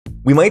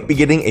We might be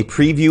getting a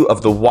preview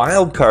of the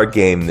wild card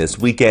game this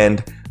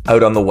weekend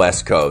out on the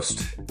West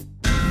Coast.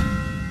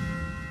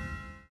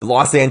 The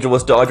Los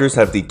Angeles Dodgers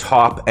have the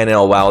top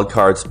NL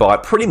wildcard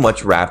spot pretty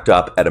much wrapped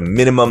up at a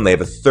minimum. They have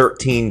a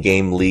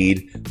 13-game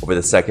lead over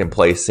the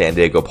second-place San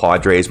Diego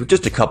Padres with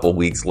just a couple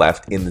weeks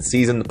left in the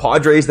season. The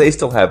Padres, they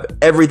still have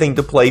everything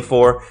to play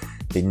for.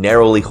 They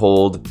narrowly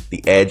hold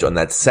the edge on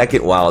that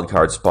second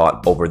wildcard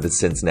spot over the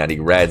Cincinnati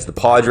Reds. The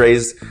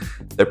Padres,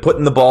 they're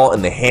putting the ball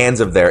in the hands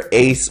of their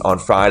ace on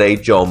Friday,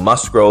 Joe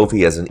Musgrove.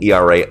 He has an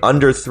ERA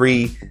under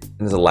 3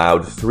 and has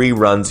allowed 3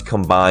 runs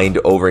combined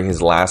over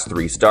his last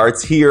 3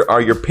 starts. Here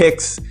are your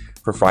picks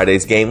for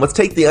Friday's game. Let's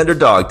take the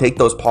underdog. Take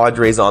those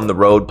Padres on the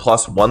road,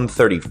 plus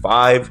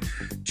 135.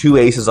 2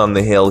 aces on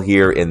the hill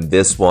here in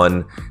this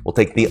one. We'll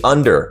take the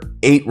under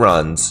 8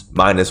 runs,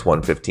 minus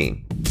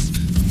 115.